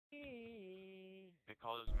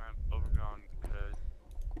call this map Overgrown because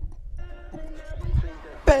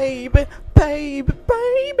Baby, baby,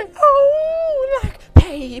 baby, oh, like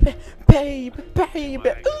baby, baby, baby,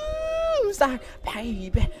 ooh, it's like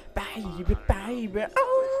baby, baby, baby,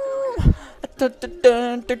 oh, dun, dun,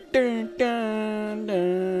 dun, dun, dun, dun,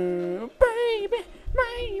 dun. Baby,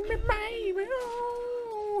 baby, baby,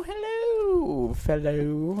 oh, hello,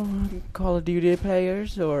 fellow Call of Duty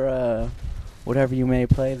players, or whatever you may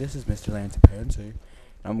play. This is MrLanceyPancey's.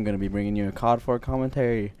 I'm gonna be bringing you a COD4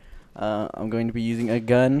 commentary. I'm going to be using a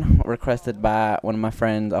gun requested by one of my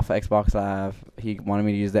friends off of Xbox Live. He wanted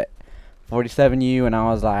me to use the 47U, and I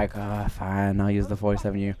was like, fine, I'll use the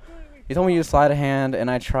 47U. He told me to use sleight of hand, and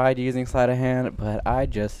I tried using sleight of hand, but I'll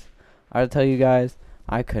tell you guys,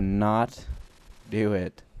 I could not do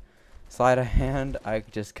it. Sleight of hand, I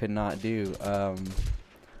just could not do.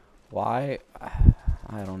 Why?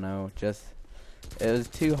 I don't know. Just it was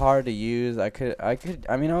too hard to use. I could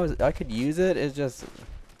use it. It's just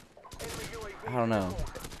I don't know.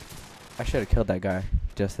 I should have killed that guy,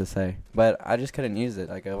 just to say. But I just couldn't use it.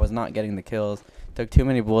 Like, I was not getting the kills. Took too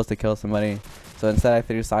many bullets to kill somebody. So instead I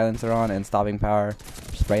threw silencer on and stopping power.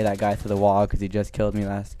 Spray that guy through the wall because he just killed me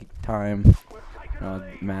last time. And I was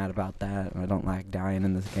mad about that. I don't like dying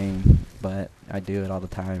in this game, but I do it all the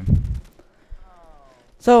time.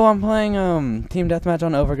 So I'm playing Team Deathmatch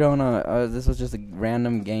on Overgrown. This was just a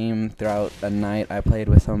random game throughout the night. I played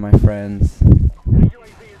with some of my friends.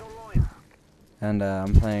 And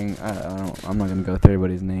I'm playing, I'm not gonna go through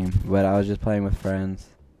everybody's name, but I was just playing with friends.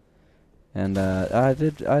 And I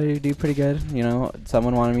do pretty good, you know.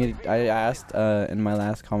 Someone wanted me to, I asked in my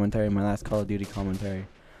last commentary, my last Call of Duty commentary,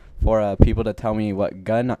 for people to tell me what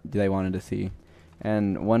gun they wanted to see.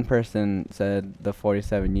 And one person said the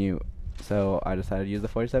 47U, so I decided to use the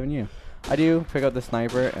 47U. I do pick up the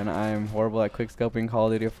sniper, and I'm horrible at quickscoping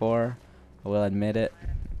Call of Duty 4. I will admit it.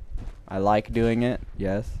 I like doing it,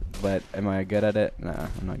 yes, but am I good at it? Nah,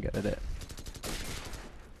 I'm not good at it.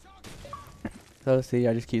 So see,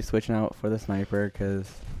 I just keep switching out for the sniper,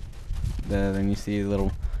 cause then you see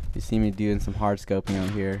me doing some hard scoping out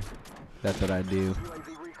here. That's what I do.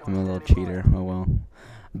 I'm a little cheater. Oh well,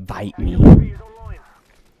 bite me.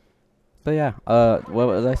 But yeah, what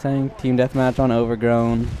was I saying? Team Deathmatch on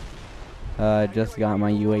Overgrown. I just got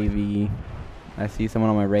my UAV. I see someone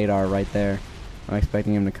on my radar right there. I'm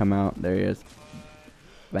expecting him to come out. There he is.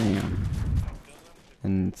 Bam.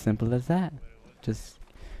 And simple as that. Just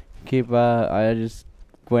keep, I just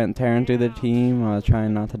went tearing through the team. I was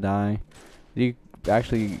trying not to die. You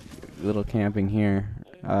actually, little camping here.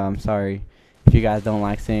 I'm sorry if you guys don't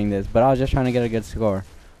like seeing this, but I was just trying to get a good score.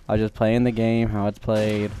 I was just playing the game, how it's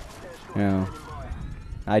played. You know,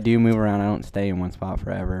 I do move around. I don't stay in one spot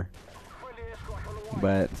forever.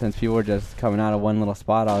 But since people were just coming out of one little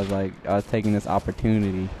spot, I was taking this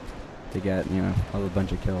opportunity to get, you know, a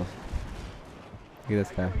bunch of kills. Look at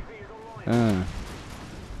this guy. And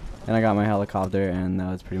I got my helicopter, and that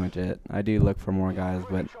was pretty much it. I do look for more guys,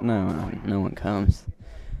 but no one comes.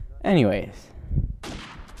 Anyways,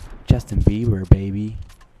 Justin Bieber, baby.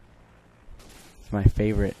 It's my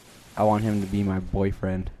favorite. I want him to be my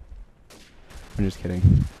boyfriend. I'm just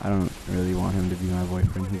kidding. I don't really want him to be my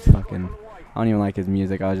boyfriend. He's fucking... I don't even like his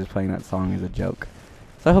music. I was just playing that song as a joke.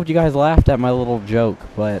 So I hope you guys laughed at my little joke,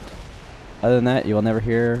 but other than that, you will never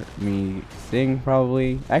hear me sing,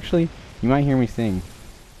 probably. Actually, you might hear me sing,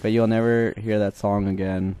 but you'll never hear that song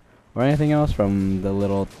again, or anything else from the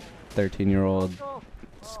little 13-year-old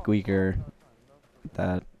squeaker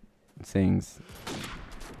that sings.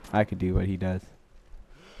 I could do what he does.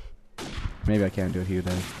 Maybe I can't do what he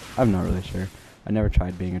does. I'm not really sure. I never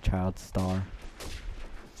tried being a child star.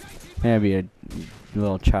 Maybe a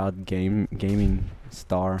little child gaming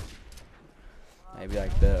star. Maybe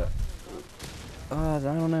like the. I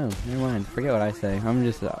don't know. Never mind. Forget what I say. I'm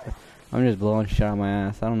just blowing shit out my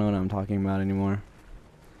ass. I don't know what I'm talking about anymore.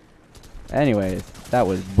 Anyways, that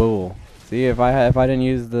was bull. See, if I didn't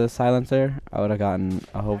use the silencer, I would have gotten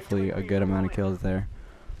hopefully a good amount of kills there.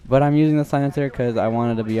 But I'm using the silencer because I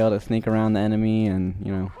wanted to be able to sneak around the enemy and,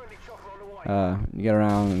 you know, get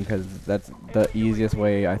around, because that's the easiest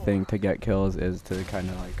way, I think, to get kills, is to kind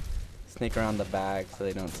of like sneak around the back so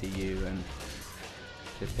they don't see you and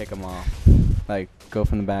just pick them off. Like, go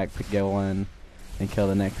from the back, get one, and kill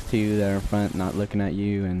the next two that are in front, not looking at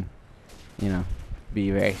you, and, you know, be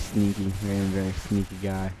very sneaky, very sneaky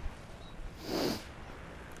guy.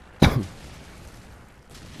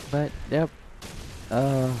 But, yep.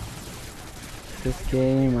 This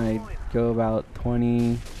game, I go about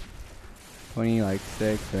 20 like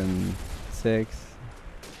 6 and 6.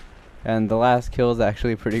 And the last kill is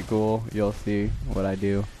actually pretty cool. You'll see what I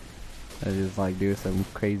do. I just like do some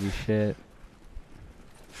crazy shit.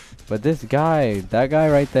 But this guy, that guy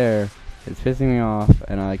right there, is pissing me off,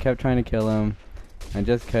 and I kept trying to kill him. I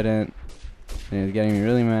just couldn't, and he was getting me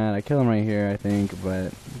really mad. I killed him right here, I think,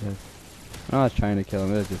 but just, when I was trying to kill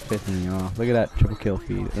him, it was just pissing me off. Look at that triple kill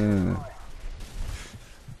feed. Ugh.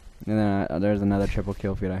 And then there's another triple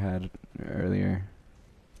kill feed I had earlier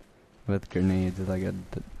with grenades. It's like a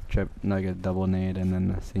double nade and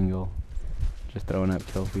then a single. Just throwing up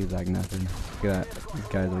kill feeds like nothing. Look at that. This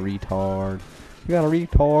guy's a retard. You got a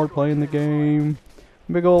retard playing the game.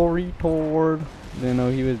 Big ol' retard. Didn't know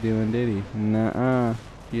what he was doing, did he? Nuh-uh.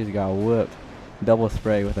 He just got whooped. Double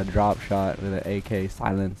spray with a drop shot with an AK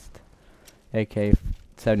silenced. AK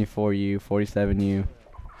 74U, 47U,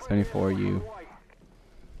 74U.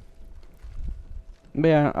 But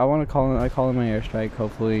yeah, I want to call him. I call him my airstrike.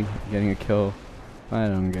 Hopefully, getting a kill. I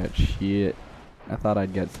don't get shit. I thought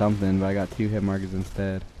I'd get something, but I got 2 hit markers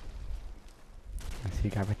instead. I see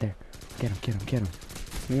a guy right there. Get him! Get him! Get him!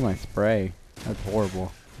 Look at my spray. That's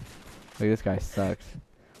horrible. Look, this guy sucks.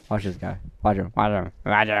 Watch this guy. Watch him. Watch him.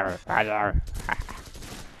 Watch him. Watch him.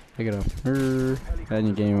 Look at him. Then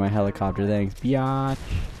you gave me my helicopter. Thanks, biatch.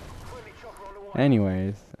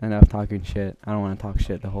 Anyways, enough talking shit. I don't want to talk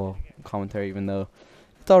shit the whole commentary, even though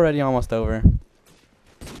it's already almost over.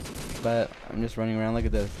 But I'm just running around. Look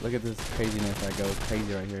at this. Look at this craziness. I go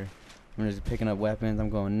crazy right here. I'm just picking up weapons. I'm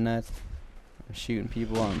going nuts. I'm shooting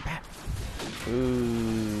people.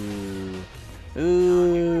 Ooh.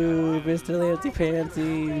 Ooh. MrLanceyPancey's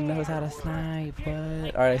knows how to snipe.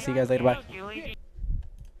 What? Alright, see you guys later. Bye.